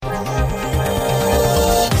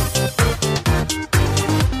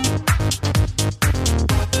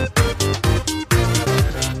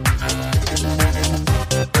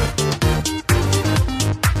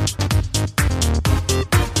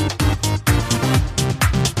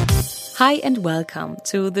Hi and welcome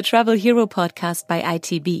to the Travel Hero podcast by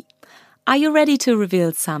ITB. Are you ready to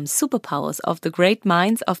reveal some superpowers of the great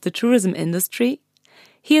minds of the tourism industry?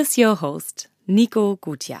 Here's your host, Nico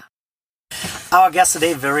Gutia. Our guest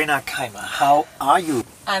today, Verena Keimer. How are you?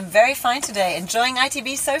 I'm very fine today, enjoying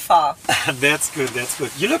ITB so far. That's good.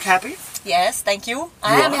 You look happy? Yes, thank you.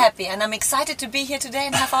 I am happy and I'm excited to be here today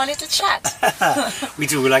and have our little chat. We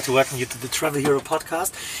do. We'd like to welcome you to the Travel Hero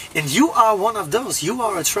podcast. And you are one of those. You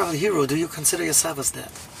are a travel hero. Do you consider yourself as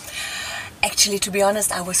that? Actually, to be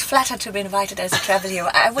honest, I was flattered to be invited as a travel hero.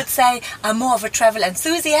 I would say I'm more of a travel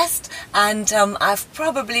enthusiast, and I've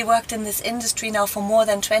probably worked in this industry now for more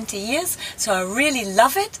than 20 years, so I really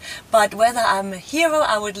love it. But whether I'm a hero,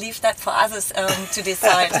 I would leave that for others to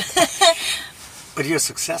decide. But you're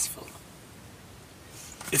successful.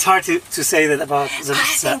 It's hard to say that about the I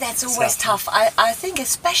think that's always tough. I think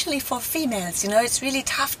especially for females, it's really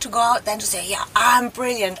tough to go out there and to say, yeah, I'm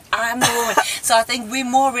brilliant, I'm the woman. So I think we're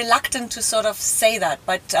more reluctant to sort of say that.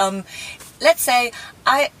 But let's say,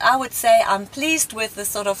 I would say I'm pleased with the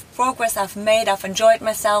sort of progress I've made. I've enjoyed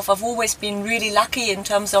myself. I've always been really lucky in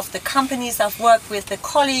terms of the companies I've worked with, the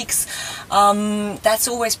colleagues. That's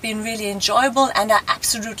always been really enjoyable, and I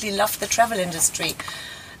absolutely love the travel industry.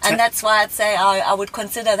 And that's why I'd say I would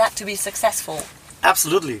consider that to be successful.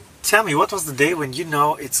 Absolutely. Tell me, what was the day when you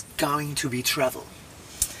know it's going to be travel?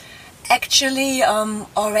 Actually,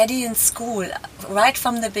 already in school, right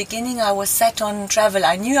from the beginning, I was set on travel.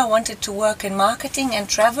 I knew I wanted to work in marketing and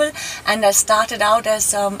travel, and I started out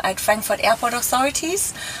as at Frankfurt Airport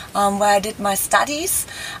Authorities, where I did my studies.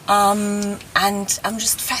 And I'm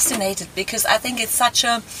just fascinated because I think it's such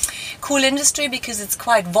a cool industry because it's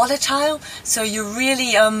quite volatile. So you're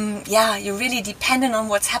really, you're really dependent on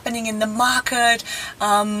what's happening in the market.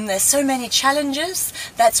 There's so many challenges.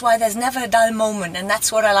 That's why there's never a dull moment, and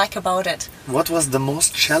that's what I like about it. What was the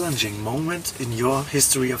most challenging moment in your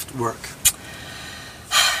history of work?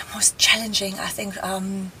 Most challenging, I think.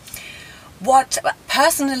 What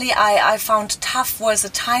personally I found tough was a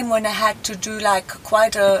time when I had to do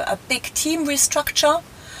quite a big team restructure.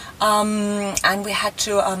 And we had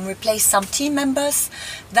to replace some team members.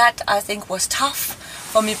 That I think was tough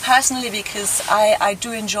for me personally because I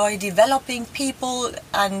do enjoy developing people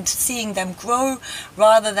and seeing them grow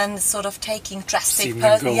rather than sort of taking drastic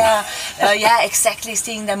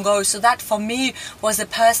seeing them go. So that for me was a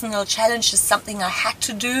personal challenge, is something I had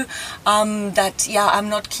to do. I'm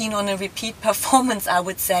not keen on a repeat performance, I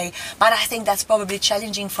would say, but I think that's probably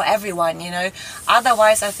challenging for everyone.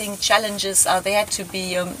 Otherwise I think challenges are there to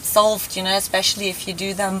be solved, especially if you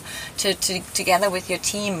do them together with your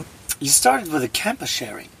team. You started with a camper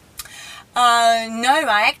sharing. No,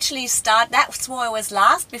 I actually that's where I was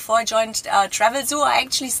last before I joined Travelzoo. I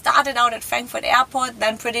actually started out at Frankfurt Airport,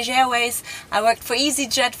 then British Airways. I worked for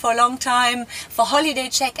EasyJet for a long time, for Holiday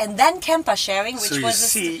Check, and then camper sharing, which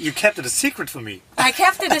you kept it a secret for me. I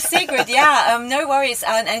kept it a secret, yeah, no worries.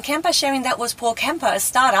 And camper sharing, that was Paul Camper, a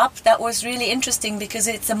startup. That was really interesting because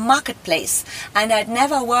it's a marketplace, and I'd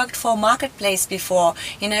never worked for a marketplace before,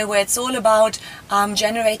 where it's all about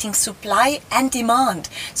generating supply and demand.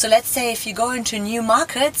 So let's say if you go into new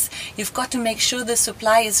markets, you've got to make sure the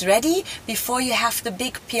supply is ready before you have the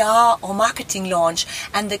big PR or marketing launch.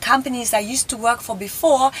 And the companies I used to work for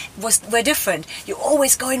before were different. You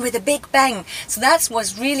always go in with a big bang. So that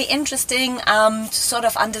was really interesting to sort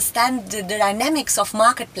of understand the dynamics of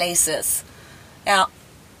marketplaces. Yeah.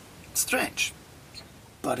 Strange,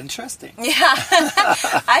 but interesting. Yeah,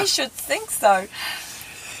 I should think so.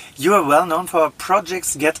 You are well known for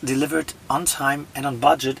projects get delivered on time and on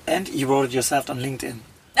budget, and you wrote it yourself on LinkedIn.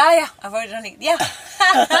 Oh yeah, I wrote it on LinkedIn.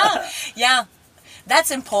 Yeah, yeah.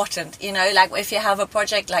 That's important, if you have a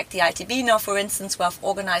project like the ITB now, for instance, where I've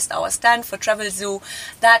organized our stand for Travelzoo,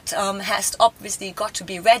 that has obviously got to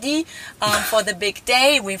be ready for the big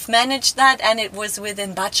day. We've managed that, and it was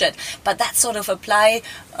within budget. But that sort of applies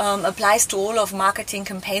to all of marketing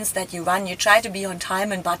campaigns that you run. You try to be on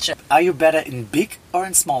time and budget. Are you better in big or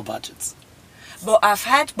in small budgets? But I've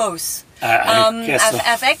had both.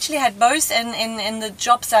 I've actually had both in the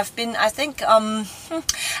jobs I've been, I think, and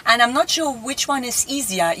I'm not sure which one is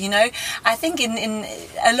easier, I think in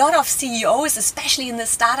a lot of CEOs, especially in the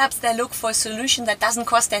startups, they look for a solution that doesn't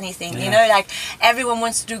cost anything, everyone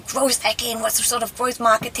wants to do growth hacking, what's sort of growth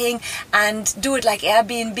marketing, and do it like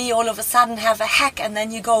Airbnb, all of a sudden have a hack, and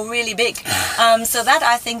then you go really big. So that,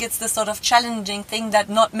 I think, it's the sort of challenging thing that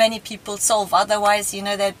not many people solve. Otherwise,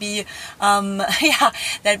 there'd be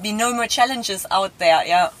no more challenges out there,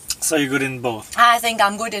 yeah. So you're good in both? I think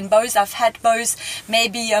I'm good in both. I've had both.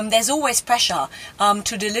 Maybe there's always pressure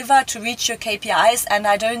to deliver, to reach your KPIs, and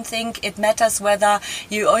I don't think it matters whether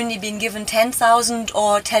you only been given 10,000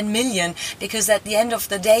 or 10 million, because at the end of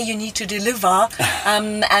the day you need to deliver,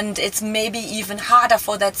 and it's maybe even harder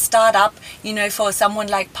for that startup, for someone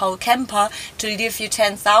like Paul Kemper to give you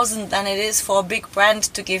 10,000 than it is for a big brand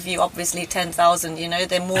to give you obviously 10,000.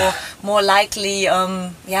 They're more likely,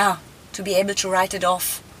 to be able to write it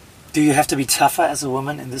off. Do you have to be tougher as a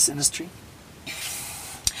woman in this industry?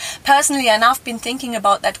 Personally, and I've been thinking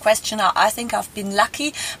about that question, I think I've been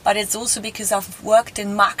lucky, but it's also because I've worked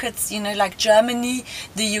in markets, like Germany,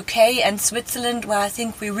 the UK and Switzerland, where I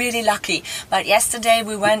think we're really lucky. But yesterday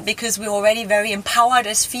we went because we're already very empowered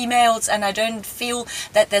as females, and I don't feel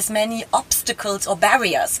that there's many obstacles or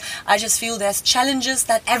barriers. I just feel there's challenges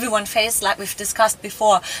that everyone faces, like we've discussed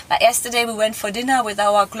before. But yesterday we went for dinner with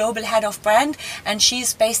our global head of brand, and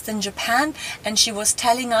she's based in Japan, and she was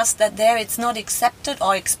telling us that there it's not accepted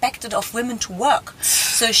or expected of women to work.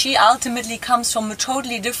 So she ultimately comes from a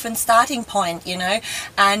totally different starting point,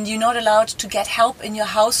 and you're not allowed to get help in your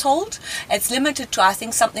household. It's limited to, I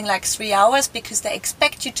think, something like 3 hours, because they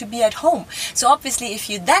expect you to be at home. So obviously if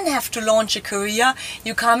you then have to launch a career,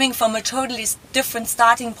 you're coming from a totally different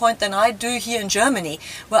starting point than I do here in Germany,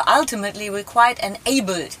 where ultimately we're quite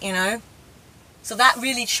enabled, So that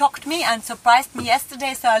really shocked me and surprised me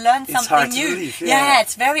yesterday, so I learned something new. Believe, yeah,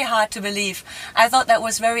 it's very hard to believe. I thought that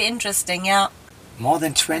was very interesting, yeah. More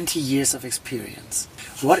than 20 years of experience.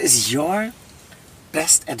 What is your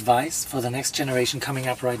best advice for the next generation coming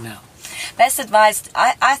up right now? Best advice,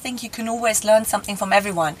 I think you can always learn something from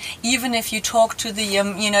everyone, even if you talk to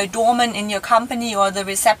the doorman in your company or the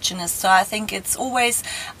receptionist. So I think it's always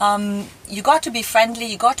you got to be friendly,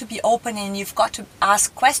 you got to be open, and you've got to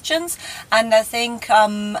ask questions. And I think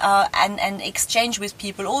and exchange with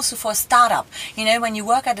people. Also for startup, when you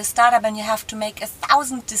work at a startup and you have to make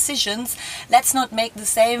 1,000 decisions, let's not make the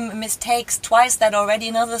same mistakes twice that already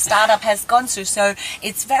another startup has gone through. So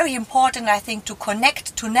it's very important, I think, to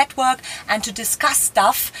connect, to network, and to discuss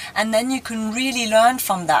stuff, and then you can really learn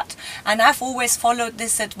from that. And I've always followed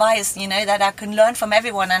this advice, that I can learn from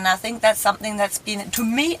everyone, and I think that's something that's been, to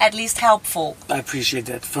me at least, helpful. I appreciate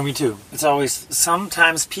that. For me too. It's always,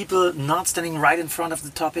 sometimes people not standing right in front of the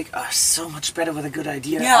topic are so much better with a good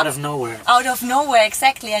idea out of nowhere. Out of nowhere,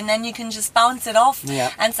 exactly, and then you can just bounce it off.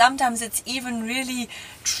 Yeah. And sometimes it's even really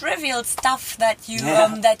trivial stuff that you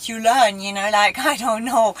learn, like, I don't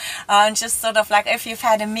know, just sort of like if you've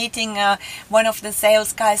had a meeting, one of the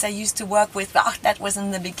sales guys I used to work with, that was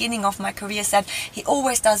in the beginning of my career, said he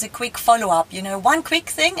always does a quick follow-up, one quick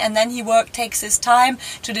thing, and then he takes his time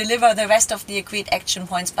to deliver the rest of the agreed action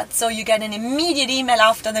points. But so you get an immediate email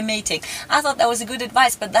after the meeting. I thought that was a good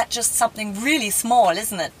advice, but that's just something really small,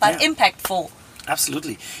 isn't it? But impactful.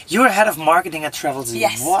 Absolutely. You're head of marketing at Travelzoo.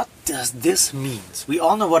 Yes. What does this mean? We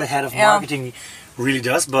all know what a head of marketing really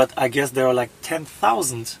does, but I guess there are like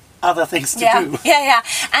 10,000 other things to do. Yeah.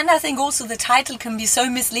 And I think also the title can be so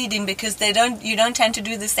misleading, because you don't tend to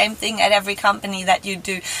do the same thing at every company that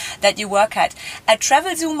you work at. At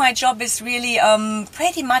Travelzoo, my job is really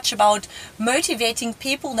pretty much about motivating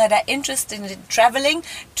people that are interested in traveling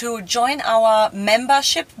to join our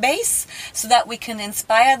membership base, so that we can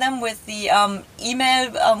inspire them with the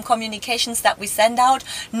email communications that we send out,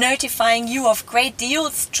 notifying you of great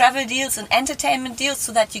deals, travel deals and entertainment deals,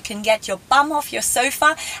 so that you can get your bum off your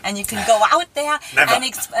sofa and you can go out there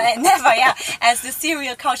as the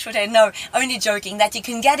serial couch potato. No, only joking. That you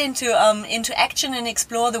can get into action and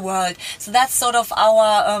explore the world. So that's sort of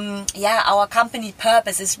our company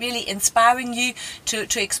purpose, is really inspiring you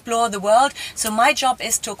to explore the world. So my job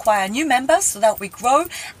is to acquire new members so that we grow,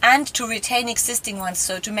 and to retain existing ones.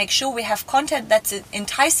 So to make sure we have content that's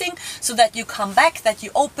enticing, so that you come back, that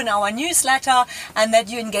you open our newsletter, and that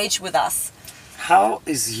you engage with us. How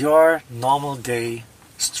is your normal day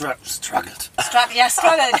struggled? Struggled.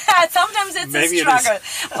 Sometimes it's Maybe a struggle,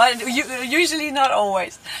 but usually not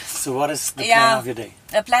always. So what is the plan of your day?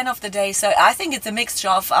 A plan of the day. So I think it's a mixture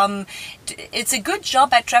of, it's a good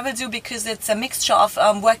job at Travelzoo, because it's a mixture of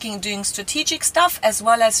doing strategic stuff, as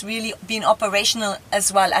well as really being operational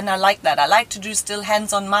as well. And I like that. I like to do still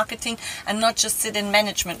hands-on marketing and not just sit in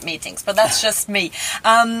management meetings, but that's just me.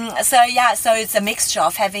 So it's a mixture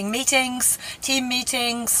of having meetings, team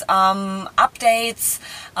meetings, updates,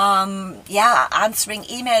 answering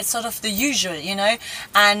emails, sort of the usual,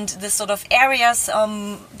 and the sort of areas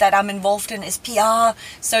that I'm involved in is PR,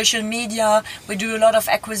 social media. We do a lot of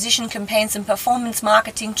acquisition campaigns and performance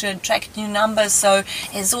marketing to attract new numbers. So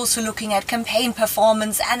it's also looking at campaign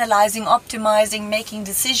performance, analyzing, optimizing, making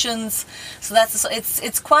decisions. So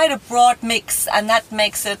it's quite a broad mix, and that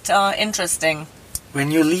makes it interesting.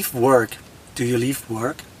 When you leave work, do you leave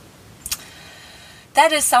work?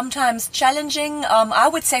 That is sometimes challenging. I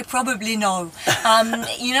would say probably no.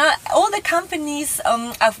 All the companies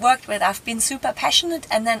I've worked with, I've been super passionate,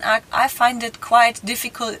 and then I find it quite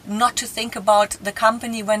difficult not to think about the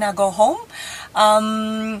company when I go home.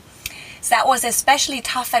 So that was especially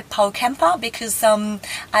tough at Paul Camper, because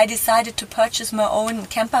I decided to purchase my own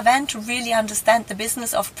camper van to really understand the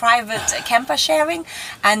business of private camper sharing.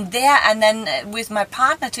 And then with my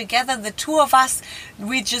partner together, the two of us,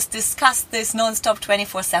 we just discussed this non-stop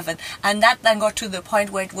 24/7. And that then got to the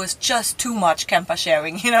point where it was just too much camper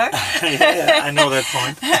sharing, Yeah, I know that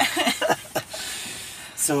point.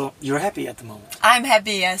 So you're happy at the moment? I'm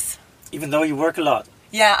happy, yes. Even though you work a lot?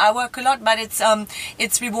 Yeah, I work a lot, but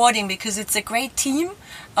it's rewarding because it's a great team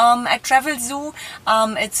at Travelzoo.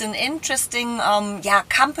 It's an interesting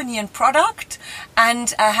company and product,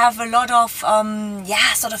 and I have a lot of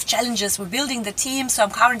sort of challenges. We're building the team, so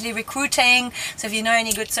I'm currently recruiting. So if you know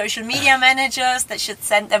any good social media managers, that should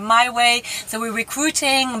send them my way. So we're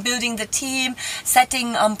recruiting, building the team,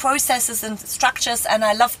 setting processes and structures, and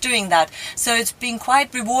I love doing that. So it's been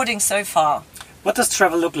quite rewarding so far. What does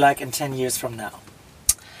travel look like in 10 years from now?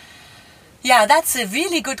 Yeah, that's a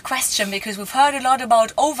really good question, because we've heard a lot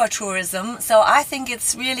about over-tourism. So I think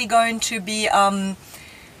it's really going to be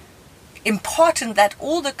important that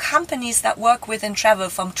all the companies that work within travel,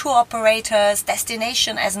 from tour operators,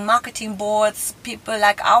 destination as in marketing boards, people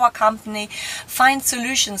like our company, find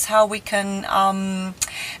solutions how we can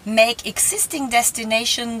make existing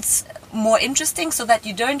destinations more interesting, so that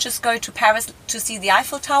you don't just go to Paris to see the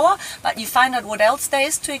Eiffel Tower, but you find out what else there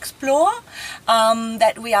is to explore.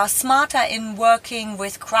 That we are smarter in working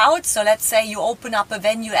with crowds. So let's say you open up a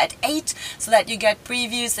venue at 8 so that you get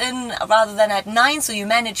previews in rather than at 9, so you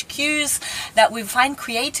manage queues. That we find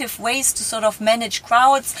creative ways to sort of manage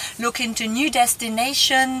crowds, look into new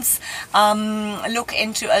destinations, look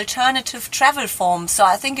into alternative travel forms. So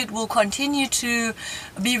I think it will continue to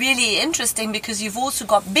be really interesting, because you've also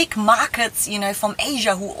got big markets, from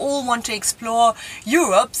Asia who all want to explore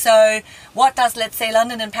Europe. So what does, let's say,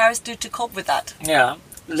 London and Paris do to cope with that? Yeah.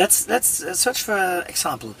 Let's search for an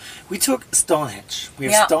example. We took Stonehenge. We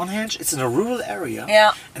have Stonehenge. It's in a rural area,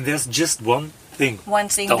 and there's just one thing. One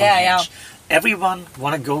thing Stonehenge. there, yeah. Everyone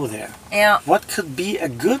want to go there. Yeah. What could be a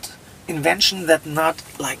good invention that not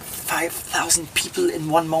like 5,000 people in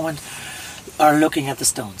one moment are looking at the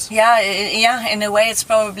stones? Yeah. In a way, it's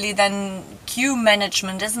probably then queue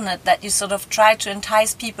management, isn't it? That you sort of try to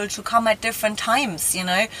entice people to come at different times,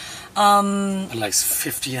 Like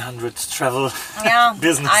 1,500 travel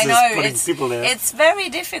businesses I know. putting people there. It's very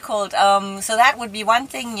difficult. So that would be one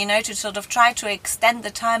thing, to sort of try to extend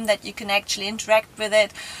the time that you can actually interact with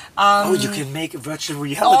it. You can make a virtual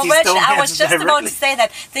reality Stonehenge I was just directly. about to say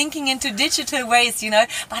that, thinking into digital ways,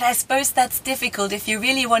 but I suppose that's difficult if you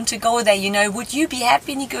really want to go there, Would you be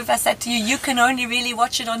happy, Nico, if I said to you, you can only really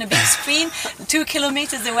watch it on a big screen 2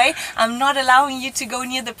 kilometers away? I'm not allowing you to go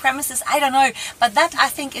near the premises. I don't know. But that, I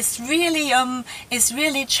think, is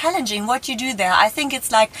really challenging what you do there. I think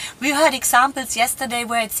it's like, we heard examples yesterday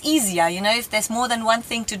where it's easier, if there's more than one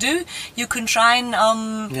thing to do, you can try and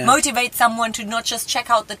motivate someone to not just check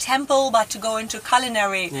out the temple, but to go into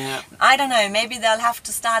culinary. Yeah. I don't know, maybe they'll have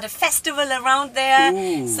to start a festival around there.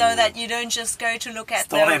 Ooh. So that you don't just go to look at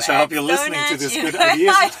Stonehenge. I hope you're listening to this good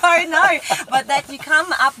ideas. I don't know, but that you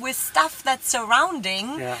come up with stuff that's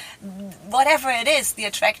surrounding whatever it is, the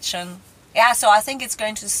attraction. Yeah, so I think it's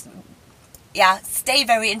going to stay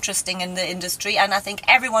very interesting in the industry, and I think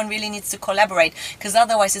everyone really needs to collaborate, because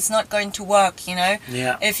otherwise it's not going to work,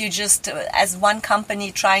 if you just as one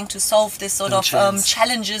company trying to solve this sort of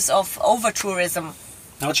challenges of over-tourism.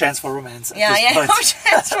 No chance for romance. No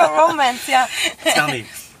chance for romance, Tell me,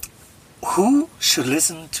 who should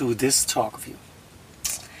listen to this talk of you?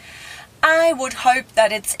 I would hope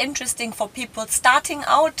that it's interesting for people starting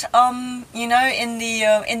out,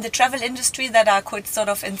 in the travel industry, that I could sort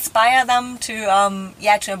of inspire them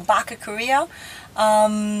to embark a career.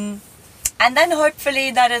 And then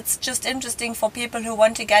hopefully that it's just interesting for people who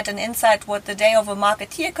want to get an insight what the day of a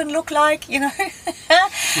marketeer can look like,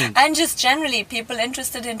 and just generally people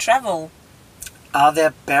interested in travel. Are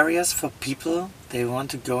there barriers for people they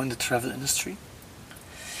want to go in the travel industry?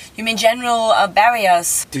 You mean general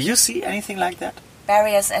barriers? Do you see anything like that?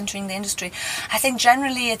 barriers entering the industry. I think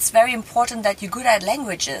generally it's very important that you're good at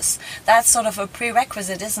languages. That's sort of a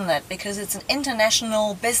prerequisite, isn't it? Because it's an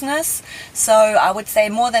international business. So I would say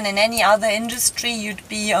more than in any other industry, you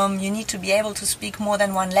need to be able to speak more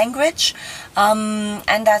than one language. And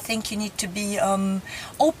I think you need to be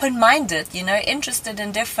open-minded, interested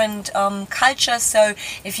in different cultures. So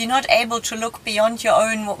if you're not able to look beyond your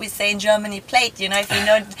own, what we say in Germany, plate,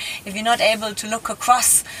 if you're not able to look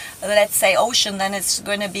across, let's say, ocean, then it's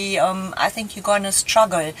going to be, I think you're going to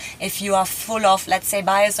struggle. If you are full of, let's say,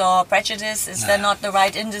 bias or prejudice, is that not the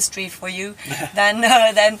right industry for you?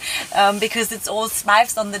 then because it's all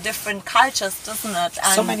thrives on the different cultures, doesn't it?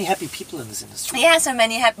 And so many happy people in this industry. Yeah, so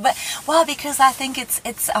many happy, because I think it's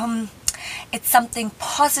something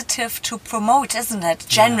positive to promote, isn't it?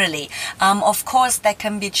 Generally, of course, there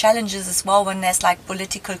can be challenges as well when there's like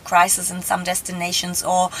political crisis in some destinations,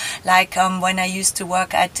 or like when I used to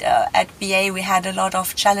work at BA, we had a lot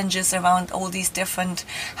of challenges around all these different,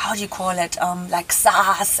 how do you call it, like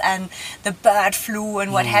SARS and the bird flu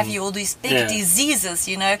and what have you, all these big diseases,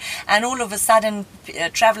 and all of a sudden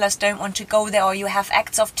travelers don't want to go there, or you have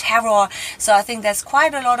acts of terror. So I think there's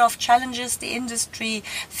quite a lot of challenges the industry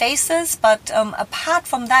faces. But apart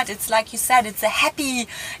from that, it's like you said, it's a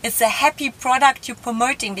happy product you're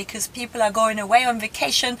promoting, because people are going away on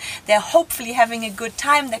vacation, they're hopefully having a good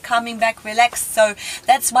time, they're coming back relaxed. So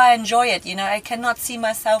that's why I enjoy it. I cannot see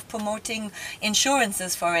myself promoting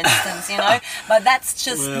insurances, for instance, but that's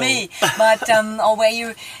just me. But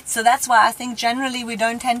so that's why I think generally we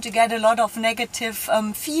don't tend to get a lot of negative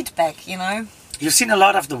feedback. You've seen a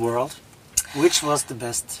lot of the world. Which was the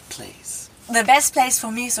best place? The best place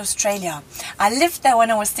for me is Australia. I lived there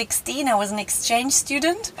when I was 16. I was an exchange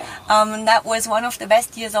student. And that was one of the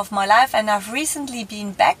best years of my life. And I've recently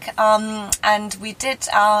been back. And we did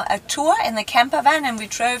a tour in the camper van. And we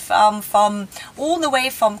drove from all the way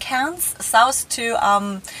from Cairns south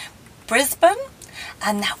to Brisbane.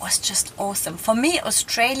 And that was just awesome. For me,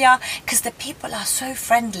 Australia, because the people are so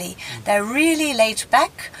friendly. They're really laid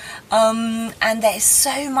back. And there is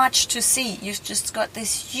so much to see. You've just got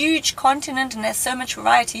this huge continent and there's so much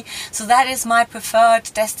variety. So that is my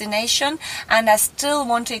preferred destination. And I still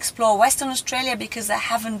want to explore Western Australia because I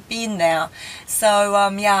haven't been there. So,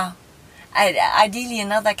 ideally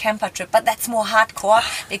another camper trip, but that's more hardcore,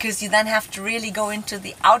 because you then have to really go into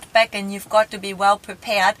the outback and you've got to be well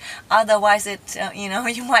prepared, otherwise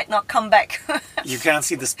you might not come back. You can't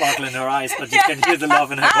see the sparkle in her eyes, but you can hear the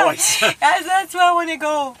love in her voice. Yes, that's where I want to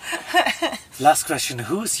go. Last question,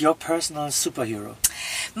 who's your personal superhero?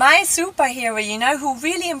 My superhero, who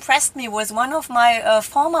really impressed me was one of my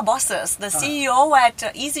former bosses, the CEO at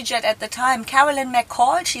EasyJet at the time, Carolyn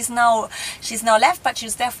McCall. She's now left, but she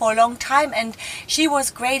was there for a long time. And she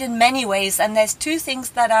was great in many ways, and there's two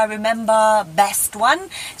things that I remember best. One,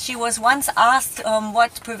 she was once asked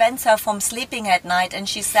what prevents her from sleeping at night, and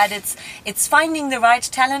she said it's finding the right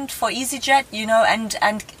talent for EasyJet,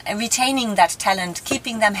 and retaining that talent,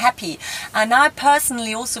 keeping them happy. And I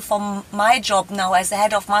personally, also from my job now as the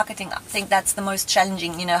head of marketing, I think that's the most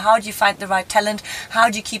challenging. How do you find the right talent?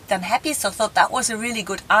 How do you keep them happy? So I thought that was a really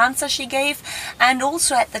good answer she gave. And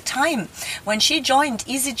also at the time when she joined,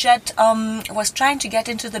 EasyJet was trying to get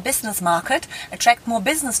into the business market, attract more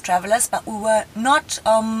business travelers, but we were not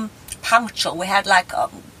punctual. We had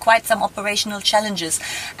quite some operational challenges,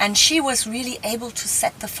 and she was really able to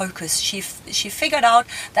set the focus. She figured out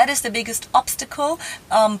that is the biggest obstacle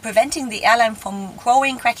preventing the airline from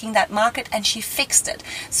growing, cracking that market, and she fixed it.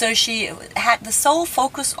 So she had the sole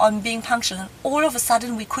focus on being punctual, and all of a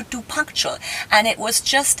sudden we could do punctual, and it was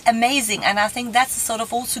just amazing. And I think that's sort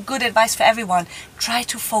of also good advice for everyone. Try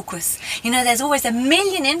to focus. There's always a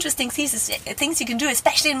million interesting things you can do,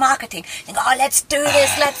 especially in marketing. Think, let's do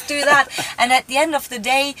this, let's do that. And at the end of the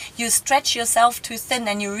day, you stretch yourself too thin,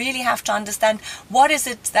 and you really have to understand what is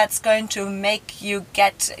it that's going to make you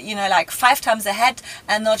get 5 times ahead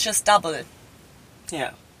and not just double.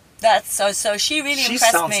 Yeah. That's so she really impressed me. She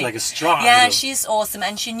sounds like a strong little. She's awesome,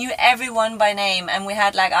 and she knew everyone by name, and we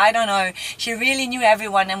had she really knew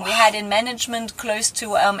everyone, and we had in management close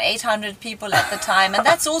to 800 people at the time. And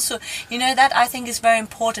that's also that I think is very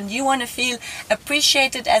important. You want to feel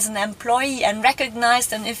appreciated as an employee and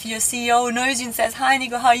recognized, and if your CEO knows you and says, "Hi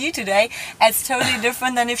Nico, how are you today?" it's totally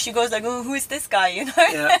different than if she goes "Oh, who's this guy?"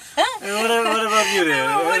 Yeah. What about you there?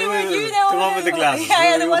 What about you there? The one with the glasses.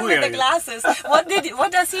 Yeah, the one with the glasses.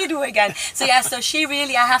 What does he do? do again. So yeah, so she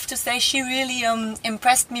really, I have to say, she really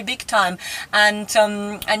impressed me big time. And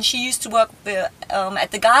she used to work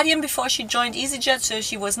at The Guardian before she joined EasyJet, so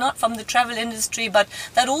she was not from the travel industry, but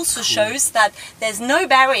that also shows that there's no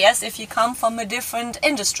barriers if you come from a different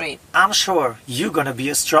industry. I'm sure you're going to be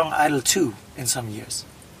a strong idol too in some years.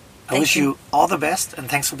 I wish you all the best, and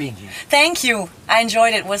thanks for being here. Thank you. I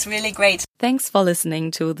enjoyed it. It was really great. Thanks for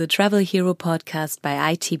listening to the Travel Hero podcast by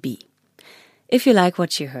ITB. If you like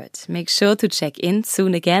what you heard, make sure to check in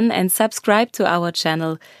soon again and subscribe to our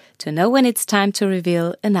channel to know when it's time to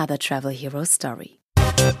reveal another Travel Hero story.